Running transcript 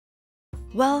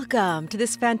Welcome to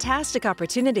this fantastic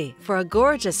opportunity for a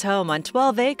gorgeous home on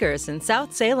 12 acres in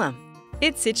South Salem.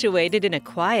 It's situated in a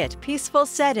quiet, peaceful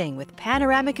setting with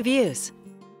panoramic views.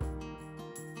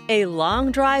 A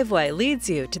long driveway leads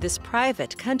you to this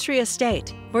private country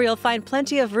estate where you'll find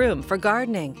plenty of room for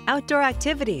gardening, outdoor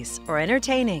activities, or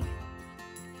entertaining.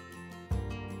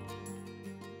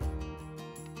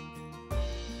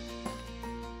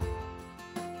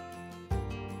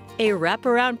 A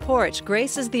wraparound porch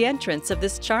graces the entrance of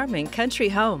this charming country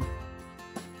home.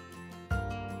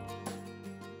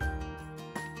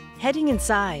 Heading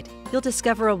inside, you'll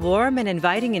discover a warm and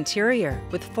inviting interior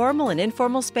with formal and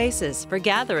informal spaces for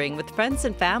gathering with friends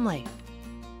and family.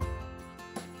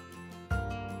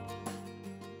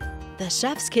 The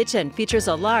chef's kitchen features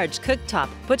a large cooktop,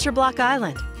 butcher block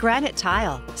island, granite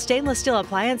tile, stainless steel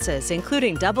appliances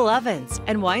including double ovens,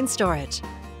 and wine storage.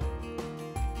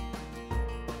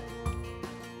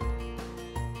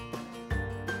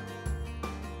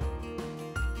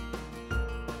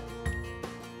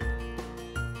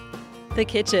 The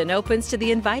kitchen opens to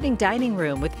the inviting dining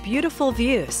room with beautiful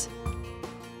views.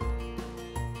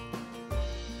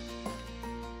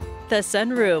 The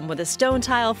sunroom with a stone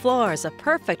tile floor is a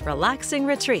perfect relaxing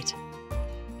retreat.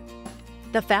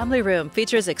 The family room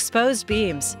features exposed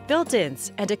beams,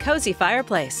 built-ins, and a cozy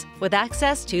fireplace with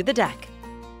access to the deck.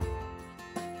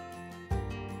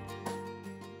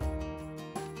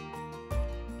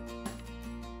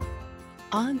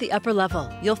 On the upper level,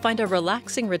 you'll find a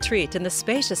relaxing retreat in the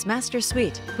spacious master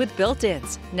suite with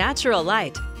built-ins, natural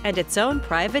light, and its own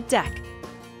private deck.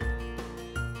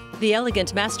 The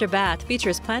elegant master bath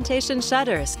features plantation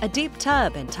shutters, a deep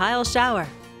tub, and tile shower.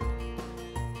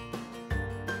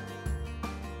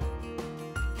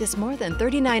 This more than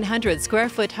 3,900 square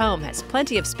foot home has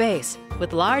plenty of space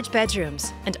with large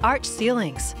bedrooms and arched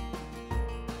ceilings.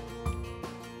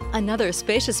 Another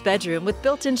spacious bedroom with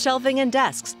built-in shelving and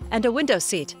desks and a window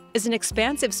seat is an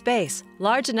expansive space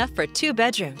large enough for 2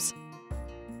 bedrooms.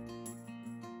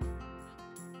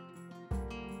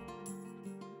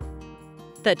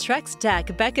 The Trex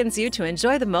deck beckons you to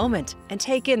enjoy the moment and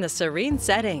take in the serene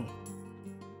setting.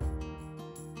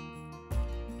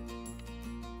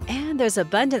 And there's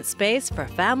abundant space for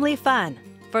family fun,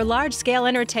 for large-scale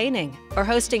entertaining, or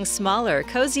hosting smaller,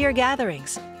 cozier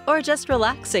gatherings, or just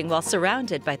relaxing while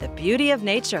surrounded by the beauty of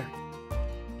nature.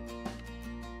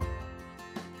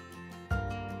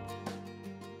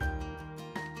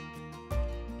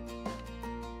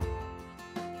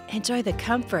 Enjoy the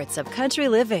comforts of country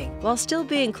living while still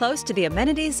being close to the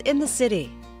amenities in the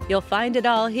city. You'll find it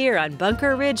all here on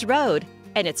Bunker Ridge Road,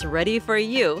 and it's ready for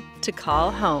you to call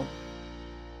home.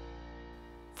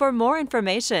 For more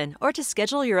information or to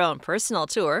schedule your own personal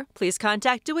tour, please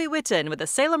contact Dewey Whitton with the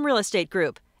Salem Real Estate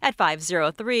Group at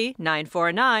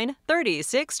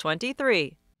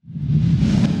 503-949-3623.